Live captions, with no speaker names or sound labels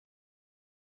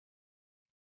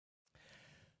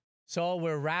So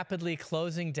we're rapidly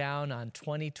closing down on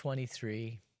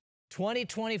 2023.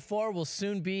 2024 will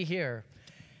soon be here.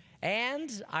 And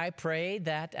I pray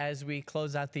that as we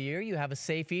close out the year, you have a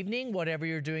safe evening, whatever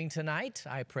you're doing tonight.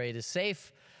 I pray it is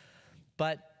safe.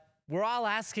 But we're all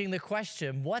asking the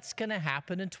question, what's going to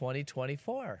happen in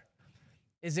 2024?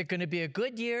 Is it going to be a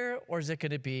good year or is it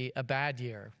going to be a bad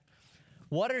year?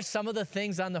 What are some of the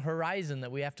things on the horizon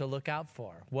that we have to look out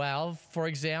for? Well, for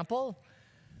example,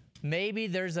 maybe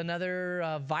there's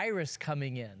another virus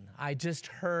coming in. I just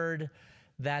heard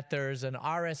that there's an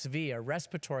RSV, a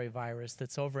respiratory virus,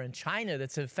 that's over in China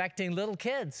that's infecting little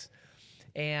kids,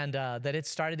 and that it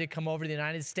started to come over to the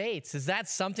United States. Is that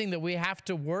something that we have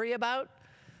to worry about?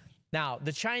 Now,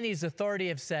 the Chinese authority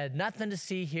have said, nothing to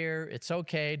see here, it's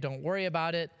okay, don't worry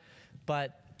about it,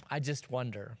 but I just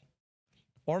wonder.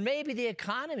 Or maybe the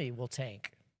economy will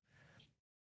tank.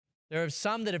 There are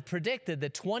some that have predicted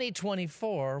that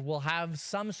 2024 will have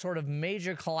some sort of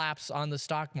major collapse on the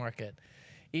stock market,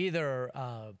 either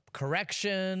a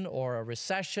correction or a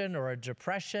recession or a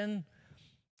depression.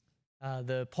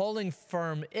 The polling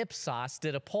firm Ipsos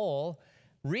did a poll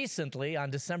recently on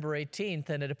December 18th,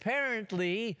 and it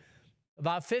apparently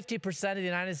about 50% of the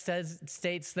United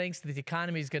States thinks that the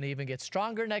economy is going to even get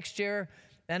stronger next year,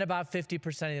 and about 50%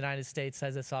 of the United States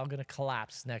says it's all going to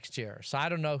collapse next year. So I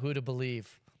don't know who to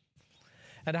believe.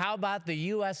 And how about the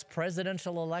U.S.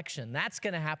 presidential election? That's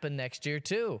going to happen next year,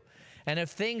 too. And if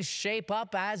things shape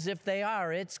up as if they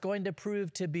are, it's going to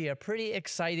prove to be a pretty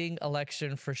exciting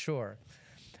election for sure.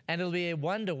 And it'll be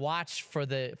one to watch for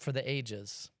the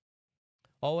ages.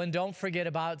 Oh, and don't forget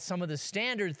about some of the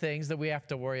standard things that we have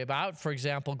to worry about. For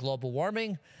example, global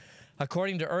warming.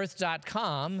 According to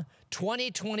Earth.com,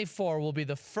 2024 will be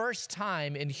the first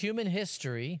time in human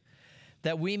history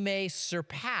that we may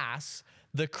surpass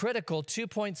the critical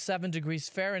 2.7 degrees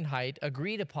Fahrenheit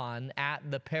agreed upon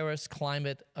at the Paris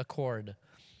Climate Accord,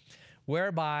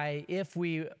 whereby if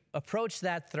we approach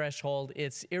that threshold,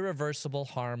 it's irreversible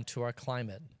harm to our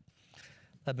climate.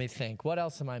 Let me think. What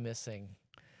else am I missing?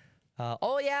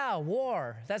 Oh, yeah,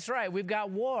 war. That's right. We've got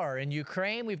war in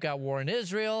Ukraine. We've got war in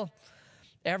Israel.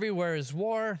 Everywhere is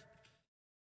war.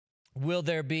 Will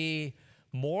there be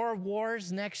more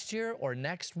wars next year or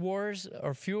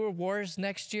fewer wars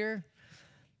next year?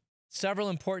 Several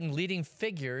important leading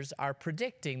figures are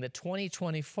predicting that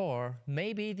 2024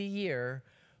 may be the year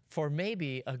for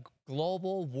maybe a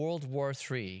global World War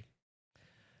III.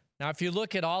 Now, if you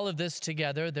look at all of this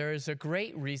together, there is a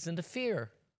great reason to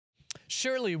fear.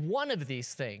 Surely one of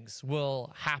these things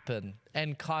will happen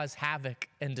and cause havoc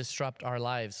and disrupt our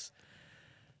lives.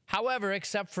 However,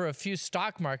 except for a few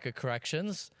stock market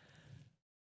corrections,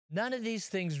 none of these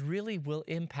things really will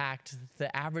impact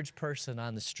the average person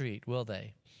on the street, will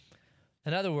they?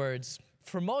 In other words,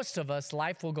 for most of us,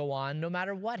 life will go on no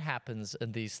matter what happens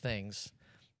in these things.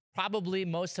 Probably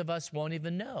most of us won't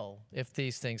even know if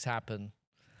these things happen.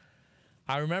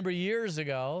 I remember years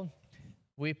ago,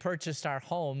 we purchased our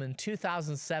home in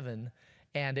 2007,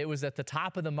 and it was at the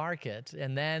top of the market.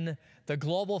 And then the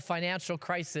global financial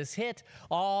crisis hit.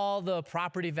 All the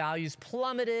property values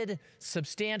plummeted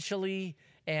substantially,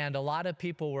 and a lot of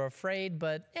people were afraid,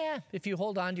 but if you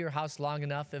hold on to your house long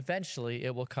enough, eventually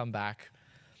it will come back.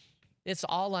 It's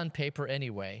all on paper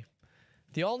anyway.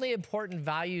 The only important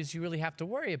values you really have to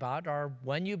worry about are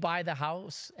when you buy the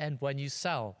house and when you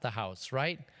sell the house,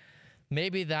 right?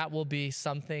 Maybe that will be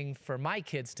something for my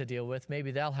kids to deal with. Maybe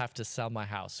they'll have to sell my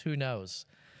house. Who knows?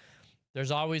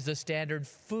 There's always the standard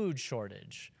food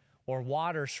shortage or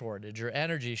water shortage or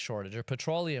energy shortage or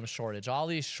petroleum shortage, all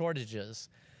these shortages.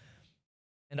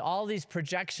 And all these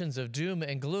projections of doom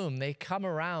and gloom, they come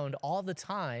around all the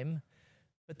time,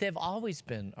 but they've always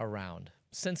been around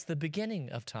since the beginning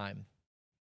of time.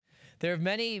 There have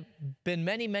been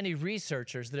many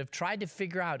researchers that have tried to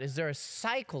figure out, is there a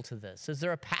cycle to this? Is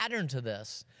there a pattern to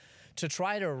this? To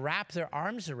try to wrap their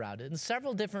arms around it. And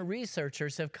several different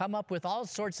researchers have come up with all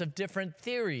sorts of different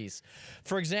theories.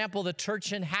 For example, the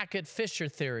Turchin-Hackett-Fisher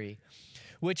theory,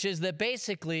 which is that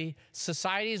basically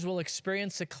societies will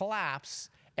experience a collapse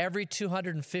every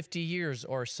 250 years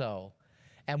or so.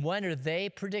 And when are they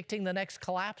predicting the next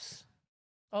collapse?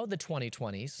 Oh, the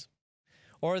 2020s.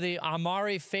 Or the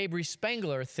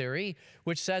Amari-Fabry-Spengler theory,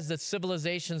 which says that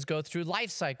civilizations go through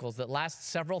life cycles that last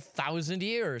several thousand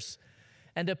years.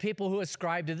 And to people who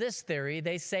ascribe to this theory,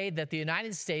 they say that the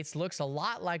United States looks a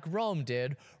lot like Rome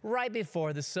did right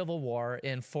before the Civil War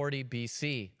in 40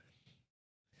 BC.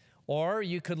 Or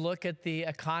you could look at the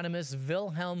economist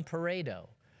Wilhelm Pareto,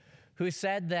 who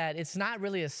said that it's not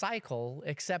really a cycle,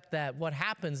 except that what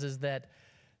happens is that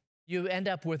You end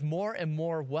up with more and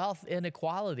more wealth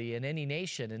inequality in any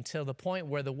nation until the point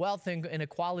where the wealth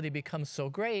inequality becomes so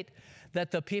great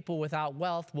that the people without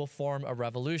wealth will form a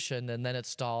revolution, and then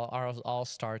it all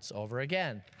starts over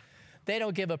again. They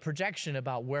don't give a projection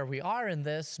about where we are in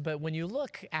this, but when you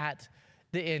look at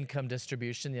the income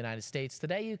distribution in the United States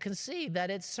today, you can see that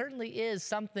it certainly is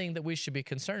something that we should be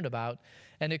concerned about,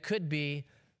 and it could be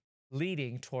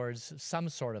leading towards some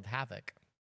sort of havoc.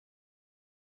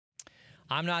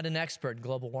 I'm not an expert in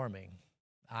global warming.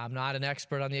 I'm not an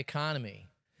expert on the economy.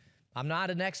 I'm not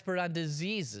an expert on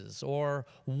diseases or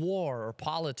war or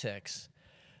politics.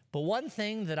 But one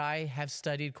thing that I have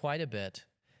studied quite a bit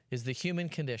is the human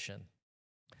condition.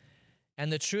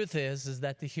 And the truth is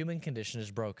that the human condition is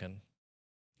broken.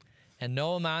 And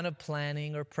no amount of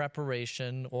planning or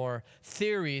preparation or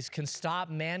theories can stop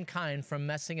mankind from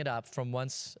messing it up from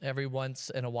every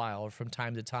once in a while or from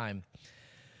time to time.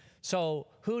 So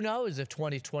who knows if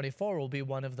 2024 will be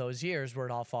one of those years where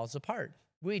it all falls apart?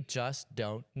 We just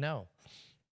don't know.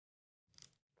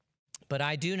 But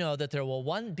I do know that there will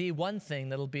be one thing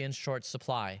that will be in short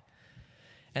supply,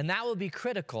 and that will be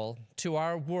critical to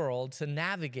our world to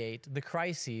navigate the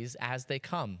crises as they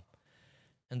come.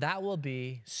 And that will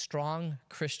be strong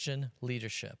Christian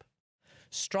leadership.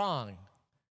 Strong,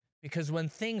 because when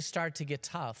things start to get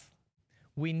tough,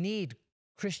 we need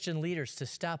Christian leaders to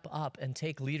step up and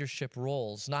take leadership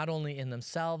roles, not only in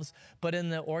themselves, but in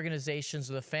the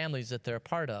organizations or the families that they're a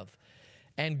part of.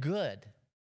 And good,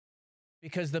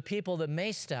 because the people that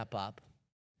may step up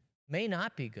may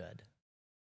not be good.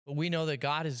 But we know that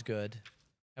God is good,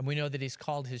 and we know that He's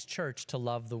called His church to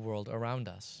love the world around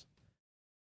us.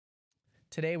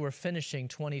 Today we're finishing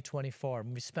 2024,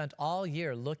 and we spent all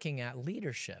year looking at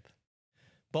leadership,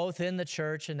 both in the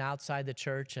church and outside the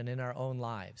church and in our own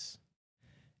lives.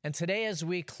 And today, as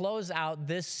we close out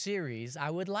this series,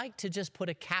 I would like to just put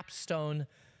a capstone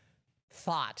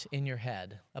thought in your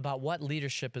head about what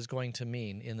leadership is going to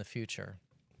mean in the future.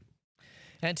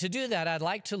 And to do that, I'd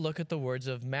like to look at the words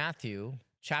of Matthew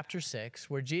chapter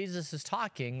 6, where Jesus is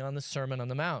talking on the Sermon on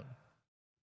the Mount.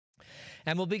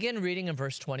 And we'll begin reading in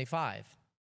verse 25.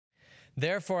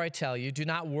 Therefore, I tell you, do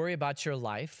not worry about your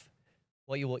life,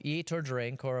 what you will eat or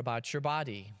drink, or about your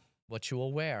body, what you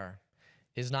will wear.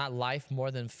 Is not life more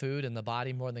than food and the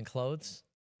body more than clothes?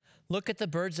 Look at the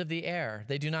birds of the air.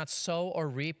 They do not sow or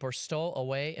reap or stow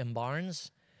away in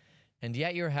barns, and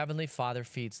yet your heavenly Father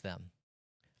feeds them.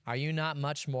 Are you not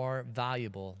much more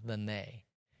valuable than they?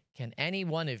 Can any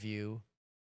one of you,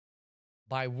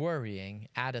 by worrying,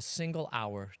 add a single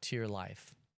hour to your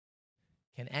life?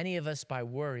 Can any of us, by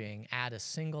worrying, add a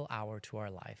single hour to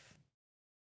our life?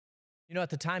 You know, at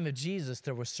the time of Jesus,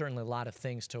 there was certainly a lot of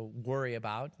things to worry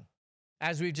about.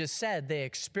 As we've just said, they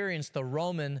experienced the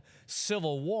Roman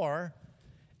Civil War,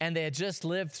 and they had just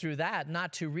lived through that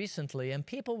not too recently, and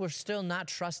people were still not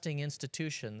trusting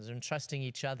institutions and trusting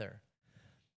each other.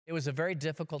 It was a very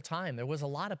difficult time. There was a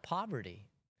lot of poverty.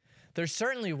 There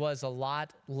certainly was a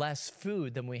lot less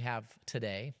food than we have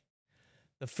today.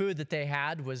 The food that they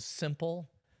had was simple,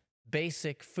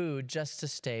 basic food just to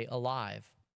stay alive.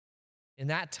 In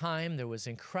that time, there was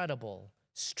incredible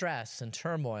stress and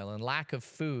turmoil and lack of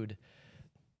food.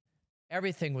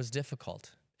 Everything was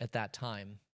difficult at that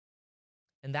time.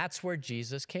 And that's where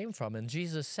Jesus came from. And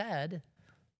Jesus said,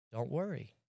 don't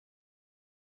worry.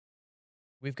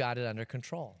 We've got it under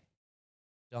control.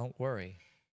 Don't worry.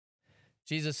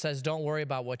 Jesus says, don't worry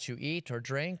about what you eat or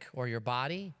drink or your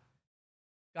body.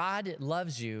 God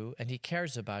loves you and He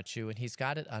cares about you and He's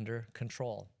got it under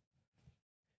control.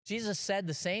 Jesus said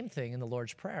the same thing in the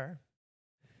Lord's Prayer.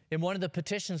 In one of the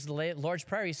petitions of the Lord's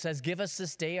Prayer, He says, give us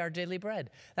this day our daily bread.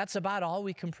 That's about all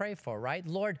we can pray for, right?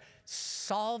 Lord,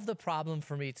 solve the problem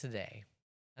for me today,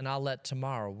 and I'll let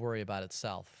tomorrow worry about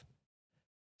itself.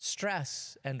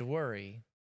 Stress and worry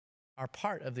are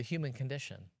part of the human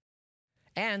condition.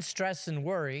 And stress and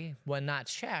worry, when not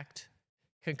checked,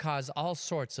 can cause all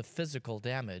sorts of physical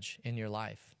damage in your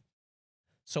life.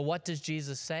 So what does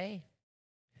Jesus say?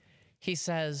 He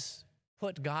says,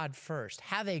 put God first.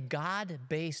 Have a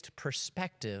God-based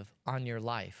perspective on your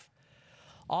life.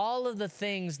 All of the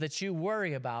things that you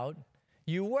worry about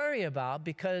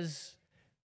because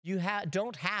you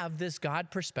don't have this God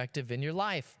perspective in your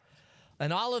life.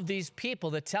 And all of these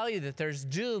people that tell you that there's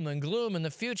doom and gloom in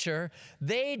the future,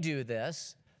 they do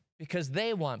this because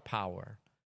they want power,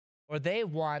 or they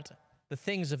want the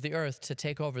things of the earth to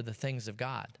take over the things of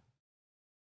God.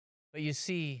 But you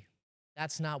see,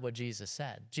 that's not what Jesus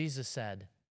said. Jesus said,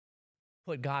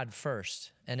 put God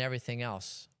first, and everything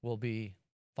else will be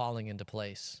falling into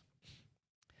place.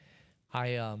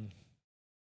 I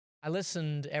I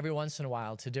listened every once in a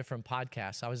while to different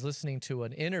podcasts. I was listening to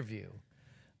an interview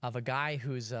of a guy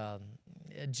who's a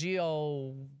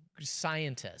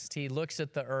geoscientist. He looks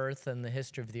at the earth and the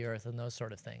history of the earth and those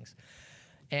sort of things.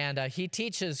 And he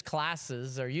teaches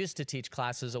classes, or used to teach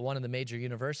classes at one of the major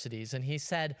universities. And he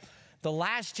said, the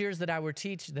last years that I was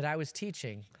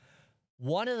teaching,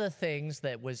 one of the things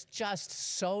that was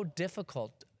just so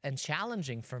difficult and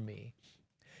challenging for me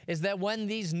is that when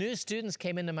these new students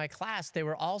came into my class, they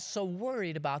were all so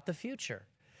worried about the future.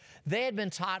 They had been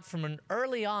taught from an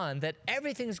early on that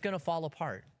everything's going to fall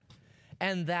apart,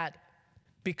 and that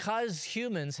because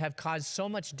humans have caused so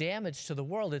much damage to the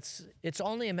world, it's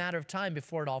only a matter of time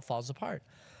before it all falls apart.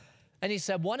 And he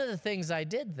said, one of the things I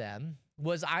did then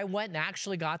was I went and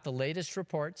actually got the latest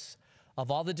reports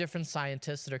of all the different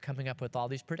scientists that are coming up with all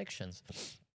these predictions.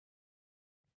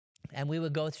 And we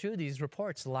would go through these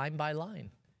reports line by line.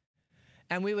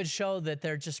 And we would show that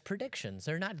they're just predictions.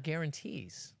 They're not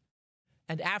guarantees.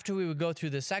 And after we would go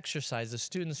through this exercise, the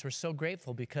students were so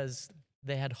grateful because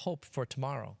they had hope for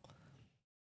tomorrow.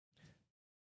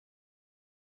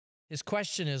 His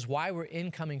question is, why were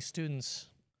incoming students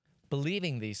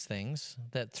believing these things,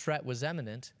 that threat was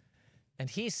imminent? And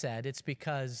he said it's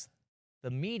because the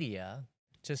media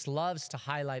just loves to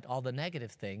highlight all the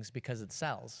negative things because it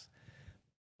sells.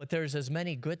 But there's as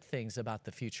many good things about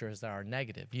the future as there are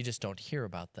negative. You just don't hear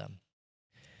about them.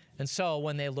 And so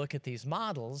when they look at these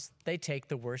models, they take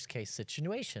the worst case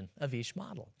situation of each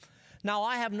model. Now,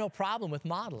 I have no problem with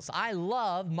models. I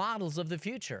love models of the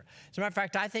future. As a matter of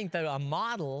fact, I think that a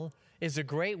model is a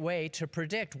great way to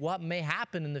predict what may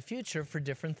happen in the future for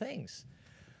different things.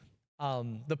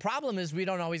 The problem is we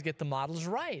don't always get the models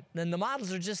right. And the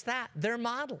models are just that. They're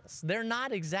models. They're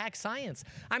not exact science.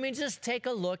 I mean, just take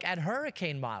a look at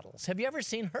hurricane models. Have you ever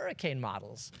seen hurricane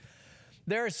models?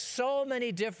 There are so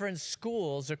many different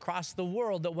schools across the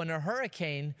world that when a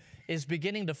hurricane is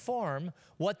beginning to form,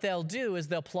 what they'll do is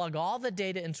they'll plug all the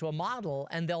data into a model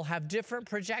and they'll have different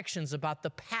projections about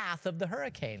the path of the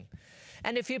hurricane.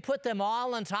 And if you put them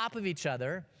all on top of each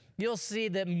other, you'll see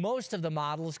that most of the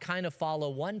models kind of follow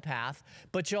one path,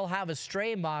 but you'll have a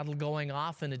stray model going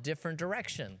off in a different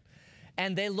direction.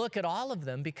 And they look at all of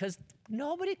them because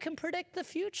nobody can predict the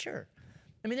future.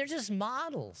 I mean, they're just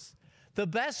models. The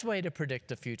best way to predict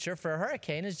the future for a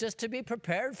hurricane is just to be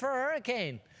prepared for a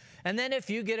hurricane. And then if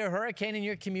you get a hurricane in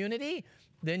your community,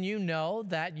 then you know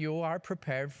that you are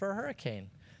prepared for a hurricane.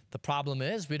 The problem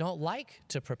is we don't like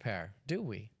to prepare, do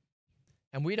we?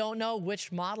 And we don't know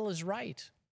which model is right.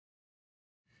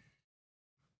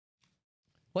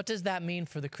 What does that mean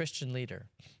for the Christian leader?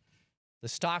 The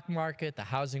stock market, the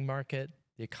housing market,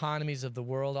 the economies of the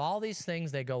world, all these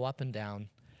things, they go up and down.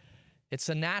 It's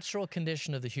a natural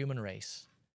condition of the human race.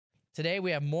 Today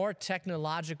we have more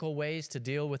technological ways to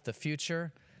deal with the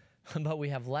future, but we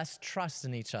have less trust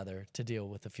in each other to deal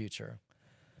with the future.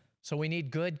 So we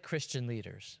need good Christian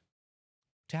leaders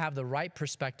to have the right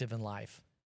perspective in life.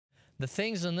 The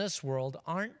things in this world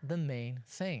aren't the main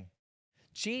thing.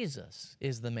 Jesus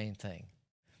is the main thing.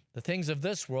 The things of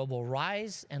this world will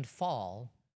rise and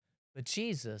fall, but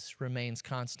Jesus remains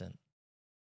constant.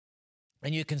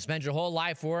 And you can spend your whole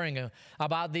life worrying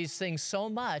about these things so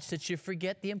much that you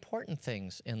forget the important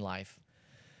things in life.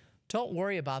 Don't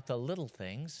worry about the little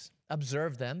things.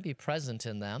 Observe them, be present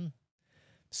in them,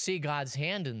 see God's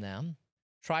hand in them,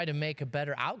 try to make a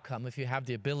better outcome if you have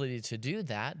the ability to do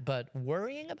that, but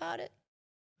worrying about it,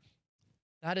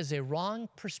 that is a wrong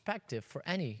perspective for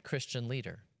any Christian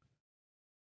leader.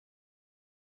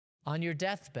 On your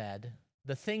deathbed,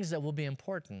 the things that will be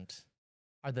important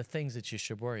are the things that you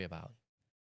should worry about.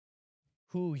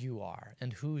 Who you are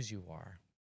and whose you are.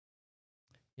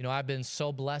 You know, I've been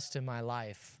so blessed in my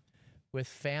life with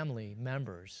family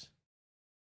members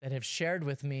that have shared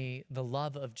with me the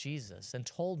love of Jesus and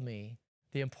told me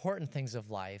the important things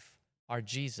of life are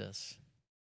Jesus.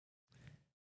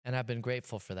 And I've been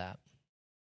grateful for that.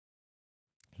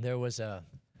 There was a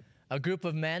group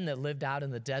of men that lived out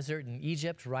in the desert in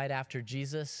Egypt right after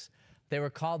Jesus. They were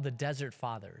called the Desert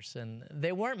Fathers. And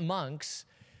they weren't monks,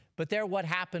 but they're what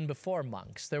happened before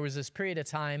monks. There was this period of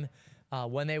time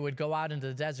when they would go out into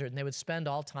the desert and they would spend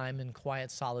all time in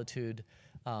quiet solitude,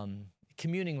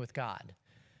 communing with God.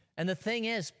 And the thing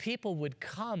is, people would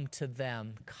come to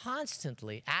them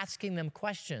constantly asking them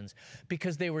questions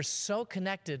because they were so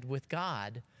connected with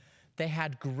God. They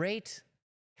had great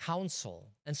counsel.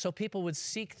 And so people would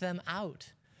seek them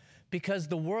out because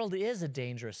the world is a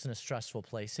dangerous and a stressful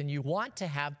place. And you want to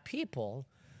have people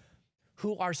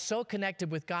who are so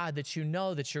connected with God that you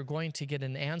know that you're going to get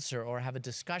an answer or have a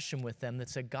discussion with them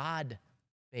that's a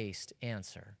God-based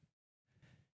answer.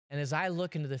 And as I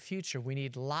look into the future, we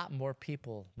need a lot more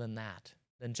people than that,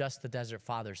 than just the Desert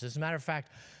Fathers. As a matter of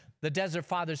fact, the Desert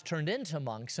Fathers turned into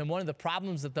monks, and one of the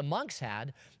problems that the monks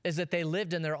had is that they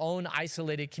lived in their own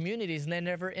isolated communities and they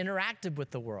never interacted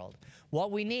with the world. What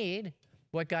we need,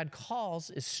 what God calls,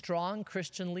 is strong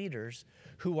Christian leaders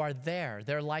who are there.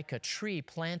 They're like a tree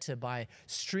planted by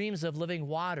streams of living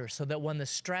water, so that when the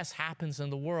stress happens in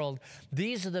the world,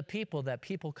 these are the people that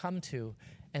people come to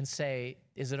and say,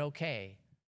 is it okay?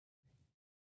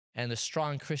 And the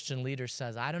strong Christian leader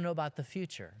says, I don't know about the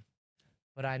future,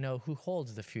 but I know who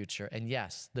holds the future. And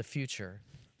yes, the future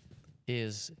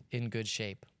is in good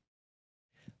shape.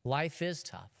 Life is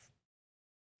tough.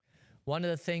 One of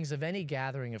the things of any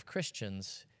gathering of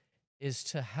Christians is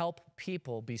to help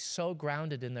people be so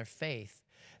grounded in their faith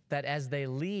that as they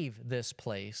leave this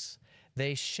place,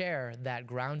 they share that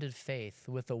grounded faith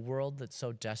with a world that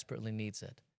so desperately needs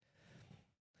it.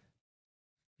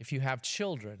 If you have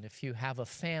children, if you have a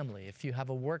family, if you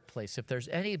have a workplace, if there's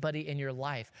anybody in your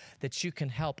life that you can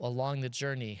help along the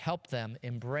journey, help them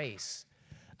embrace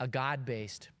a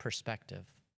God-based perspective.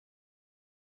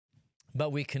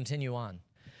 But we continue on.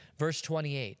 Verse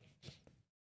 28.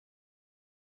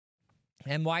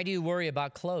 And why do you worry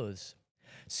about clothes?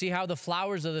 See how the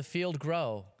flowers of the field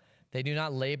grow. They do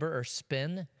not labor or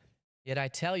spin. Yet I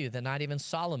tell you that not even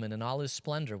Solomon in all his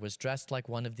splendor was dressed like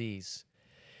one of these.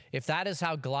 If that is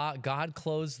how God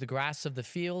clothes the grass of the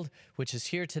field, which is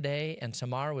here today and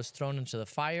tomorrow is thrown into the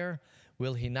fire,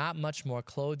 will he not much more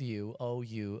clothe you, O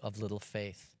you of little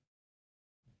faith?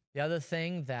 The other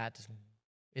thing that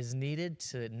is needed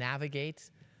to navigate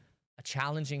a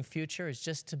challenging future is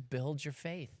just to build your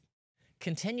faith.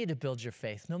 Continue to build your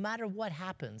faith no matter what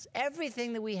happens.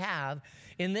 Everything that we have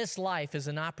in this life is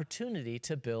an opportunity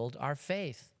to build our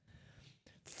faith.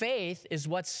 Faith is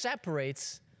what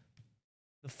separates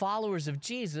the followers of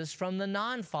Jesus from the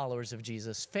non-followers of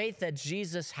Jesus. Faith that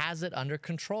Jesus has it under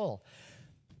control.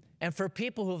 And for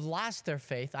people who have lost their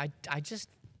faith,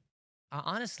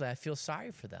 honestly, I feel sorry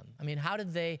for them. I mean, how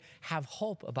did they have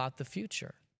hope about the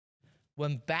future?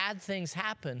 When bad things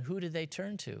happen, who do they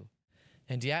turn to?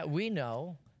 And yet we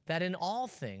know that in all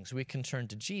things we can turn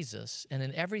to Jesus, and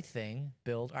in everything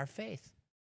build our faith.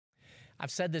 I've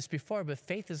said this before, but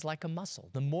faith is like a muscle.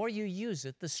 The more you use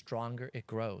it, the stronger it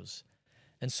grows.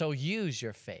 And so use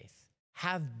your faith.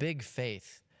 Have big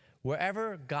faith.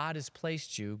 Wherever God has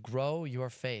placed you, grow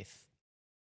your faith.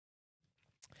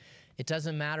 It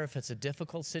doesn't matter if it's a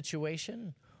difficult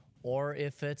situation or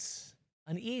if it's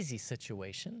an easy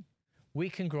situation. We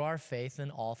can grow our faith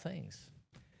in all things.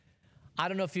 I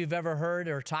don't know if you've ever heard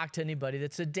or talked to anybody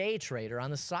that's a day trader on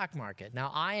the stock market.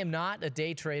 Now, I am not a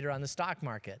day trader on the stock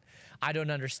market. I don't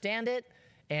understand it.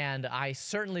 And I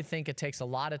certainly think it takes a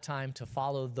lot of time to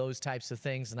follow those types of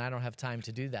things, and I don't have time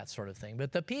to do that sort of thing.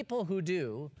 But the people who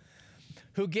do,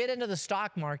 who get into the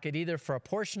stock market either for a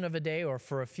portion of a day or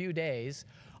for a few days,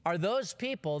 are those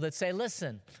people that say,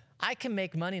 listen, I can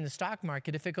make money in the stock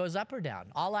market if it goes up or down.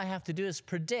 All I have to do is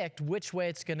predict which way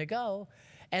it's going to go,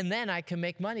 and then I can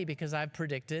make money because I've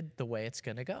predicted the way it's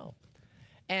going to go.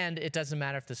 And it doesn't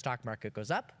matter if the stock market goes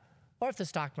up or if the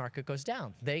stock market goes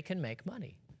down. They can make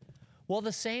money. Well,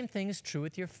 the same thing is true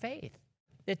with your faith.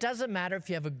 It doesn't matter if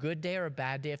you have a good day or a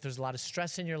bad day, if there's a lot of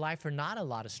stress in your life or not a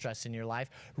lot of stress in your life.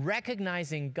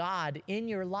 Recognizing God in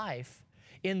your life,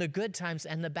 in the good times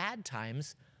and the bad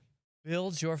times,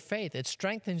 builds your faith. It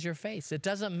strengthens your faith. It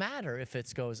doesn't matter if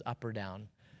it goes up or down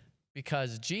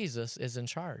because Jesus is in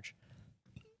charge.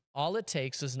 All it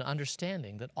takes is an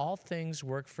understanding that all things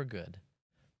work for good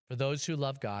for those who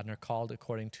love God and are called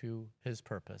according to his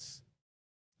purpose.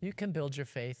 You can build your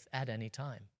faith at any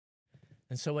time.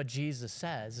 And so what Jesus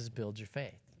says is build your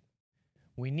faith.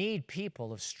 We need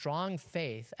people of strong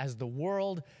faith as the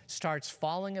world starts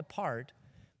falling apart.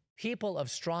 People of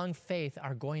strong faith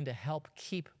are going to help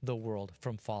keep the world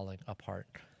from falling apart.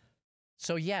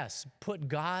 So yes, put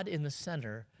God in the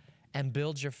center and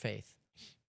build your faith.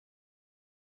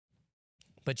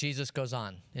 But Jesus goes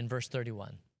on in verse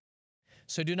 31.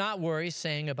 So do not worry,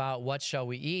 saying about what shall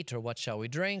we eat, or what shall we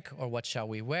drink, or what shall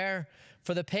we wear?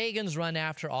 For the pagans run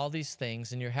after all these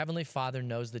things, and your heavenly Father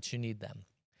knows that you need them.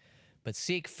 But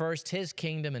seek first his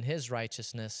kingdom and his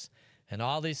righteousness, and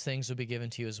all these things will be given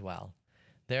to you as well.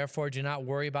 Therefore do not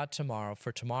worry about tomorrow,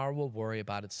 for tomorrow will worry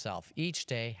about itself. Each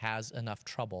day has enough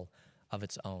trouble of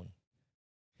its own.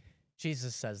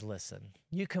 Jesus says, listen,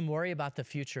 you can worry about the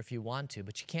future if you want to,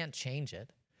 but you can't change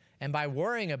it. And by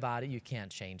worrying about it, you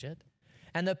can't change it.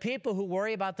 And the people who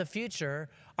worry about the future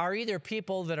are either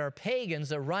people that are pagans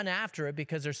that run after it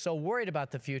because they're so worried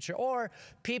about the future, or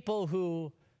people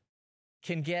who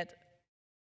can get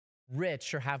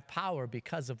rich or have power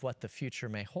because of what the future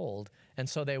may hold. And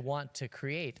so they want to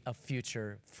create a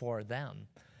future for them.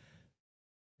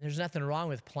 There's nothing wrong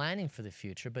with planning for the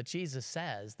future, but Jesus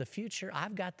says, the future,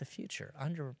 I've got the future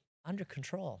under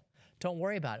control. Don't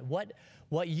worry about it.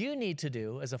 What you need to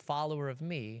do as a follower of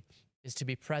me is to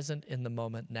be present in the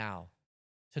moment now,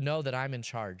 to know that I'm in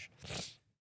charge.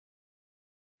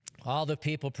 All the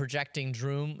people projecting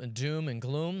doom and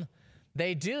gloom,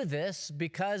 they do this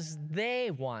because they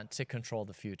want to control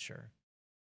the future.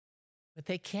 But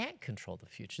they can't control the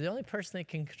future. The only person that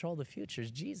can control the future is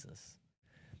Jesus.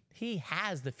 He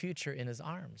has the future in his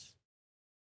arms.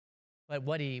 But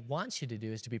what he wants you to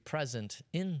do is to be present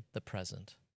in the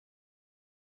present.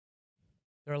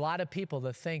 There are a lot of people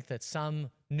that think that some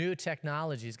new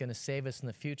technology is going to save us in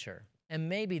the future. And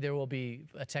maybe there will be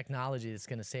a technology that's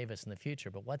going to save us in the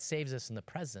future. But what saves us in the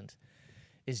present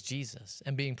is Jesus.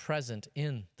 And being present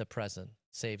in the present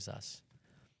saves us.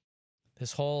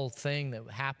 This whole thing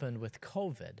that happened with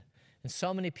COVID, and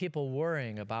so many people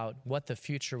worrying about what the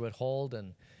future would hold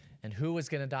and who was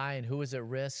going to die and who was at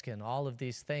risk and all of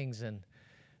these things. And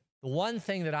the one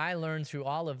thing that I learned through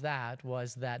all of that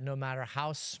was that no matter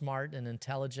how smart and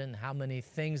intelligent, how many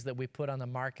things that we put on the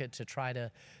market to try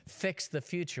to fix the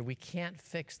future, we can't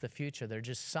fix the future. There are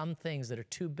just some things that are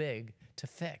too big to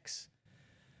fix.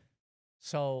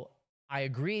 So I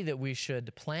agree that we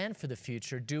should plan for the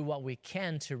future, do what we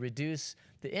can to reduce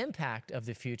the impact of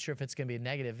the future if it's going to be a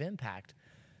negative impact.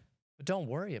 But don't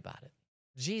worry about it.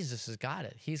 Jesus has got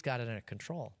it. He's got it under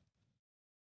control.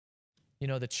 You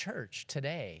know, the church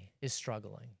today is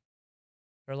struggling.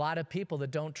 There are a lot of people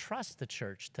that don't trust the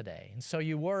church today. And so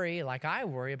you worry, like I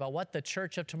worry, about what the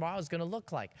church of tomorrow is going to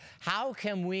look like. How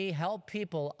can we help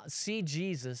people see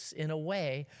Jesus in a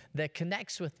way that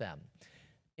connects with them,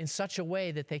 in such a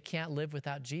way that they can't live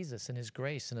without Jesus and his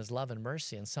grace and his love and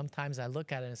mercy? And sometimes I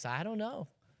look at it and say, I don't know.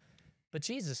 But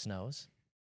Jesus knows.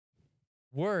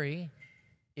 Worry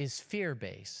is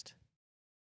fear-based,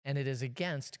 and it is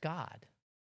against God.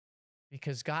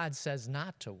 Because God says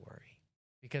not to worry,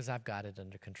 because I've got it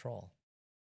under control.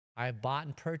 I have bought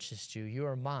and purchased you. You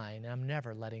are mine, and I'm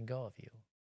never letting go of you.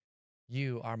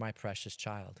 You are my precious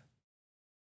child.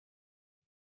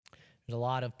 There's a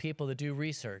lot of people that do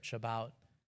research about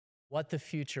what the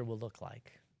future will look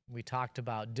like. We talked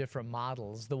about different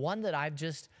models. The one that I've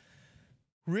just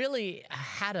really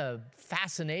had a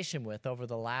fascination with over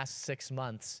the last 6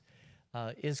 months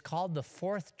is called the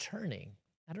fourth turning.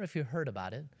 I don't know if you heard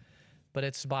about it, but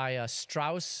it's by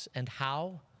Strauss and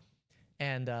Howe.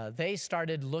 And they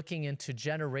started looking into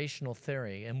generational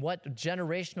theory. And what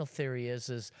generational theory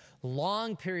is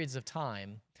long periods of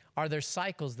time are there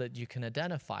cycles that you can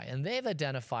identify. And they've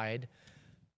identified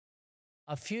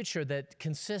a future that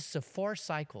consists of 4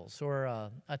 cycles, or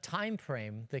a time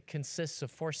frame that consists of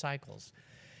 4 cycles.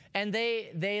 And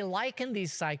they liken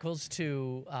these cycles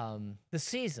to the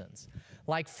seasons.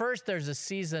 Like first, there's a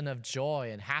season of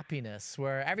joy and happiness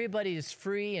where everybody is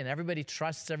free and everybody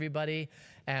trusts everybody,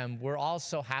 and we're all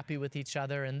so happy with each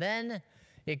other. And then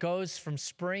it goes from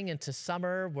spring into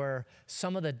summer where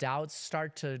some of the doubts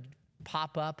start to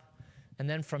pop up. And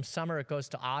then from summer, it goes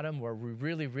to autumn where we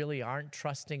really, really aren't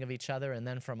trusting of each other. And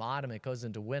then from autumn, it goes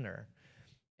into winter.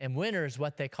 And winter is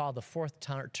what they call the fourth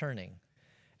turning.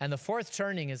 And the fourth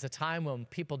turning is a time when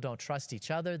people don't trust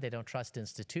each other, they don't trust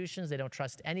institutions, they don't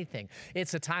trust anything.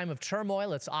 It's a time of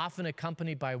turmoil. It's often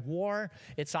accompanied by war.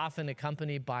 It's often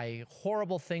accompanied by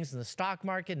horrible things in the stock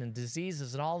market and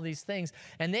diseases and all of these things.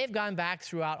 And they've gone back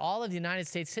throughout all of the United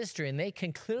States history, and they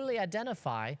can clearly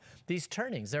identify these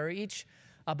turnings. There are each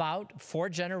about 4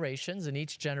 generations, and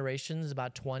each generation is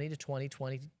about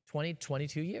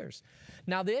 22 years.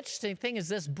 Now, the interesting thing is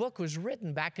this book was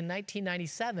written back in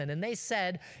 1997, and they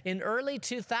said in early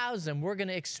 2000, we're going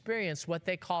to experience what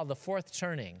they call the fourth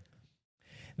turning.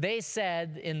 They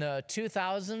said in the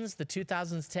 2000s, the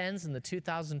 2010s, and the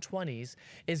 2020s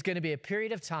is going to be a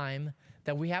period of time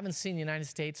that we haven't seen in the United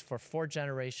States for 4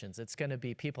 generations. It's going to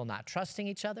be people not trusting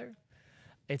each other.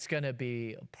 It's going to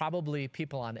be probably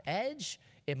people on edge.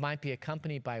 It might be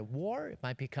accompanied by war. It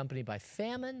might be accompanied by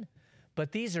famine.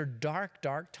 But these are dark,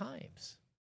 dark times.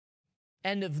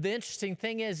 And the interesting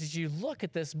thing is you look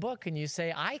at this book and you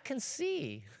say, I can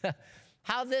see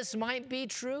how this might be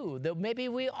true, that maybe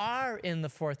we are in the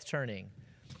fourth turning.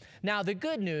 Now, the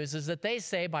good news is that they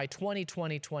say by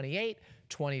 2020, 28,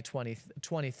 2020,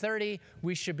 2030,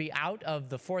 we should be out of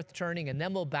the fourth turning, and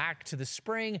then we'll back to the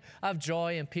spring of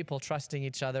joy and people trusting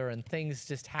each other and things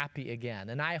just happy again.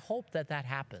 And I hope that that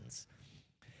happens.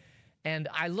 And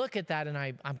I look at that and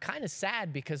I'm kind of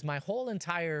sad because my whole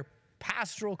entire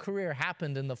pastoral career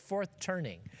happened in the fourth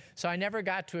turning. So I never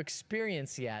got to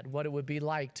experience yet what it would be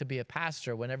like to be a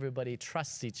pastor when everybody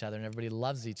trusts each other and everybody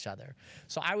loves each other.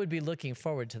 So I would be looking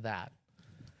forward to that.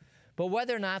 But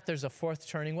whether or not there's a fourth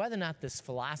turning, whether or not this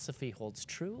philosophy holds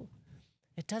true,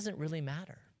 it doesn't really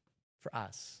matter for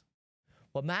us.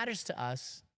 What matters to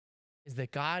us is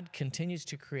that God continues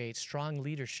to create strong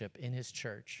leadership in his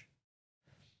church.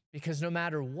 Because no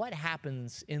matter what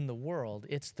happens in the world,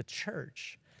 it's the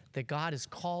church that God has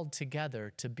called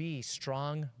together to be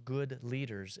strong, good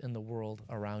leaders in the world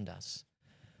around us.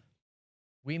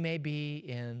 We may be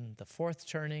in the fourth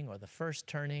turning or the first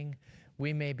turning.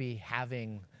 We may be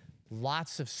having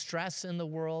lots of stress in the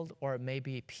world, or it may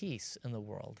be peace in the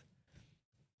world.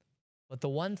 But the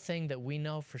one thing that we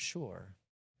know for sure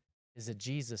is that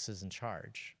Jesus is in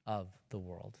charge of the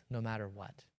world, no matter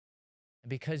what. And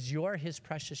because you're his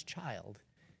precious child,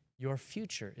 your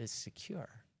future is secure.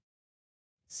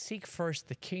 Seek first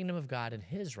the kingdom of God and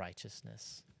his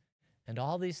righteousness, and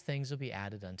all these things will be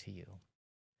added unto you.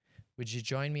 Would you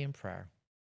join me in prayer?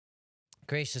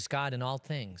 Gracious God, in all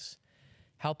things,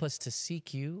 help us to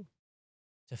seek you,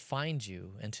 to find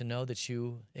you, and to know that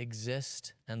you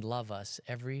exist and love us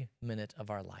every minute of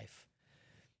our life.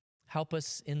 Help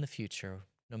us in the future,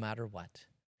 no matter what.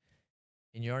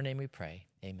 In your name we pray,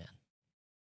 amen.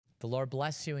 The Lord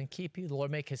bless you and keep you. The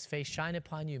Lord make his face shine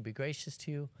upon you and be gracious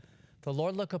to you. The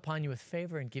Lord look upon you with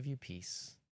favor and give you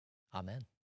peace. Amen.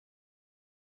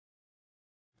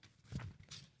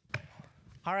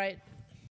 All right.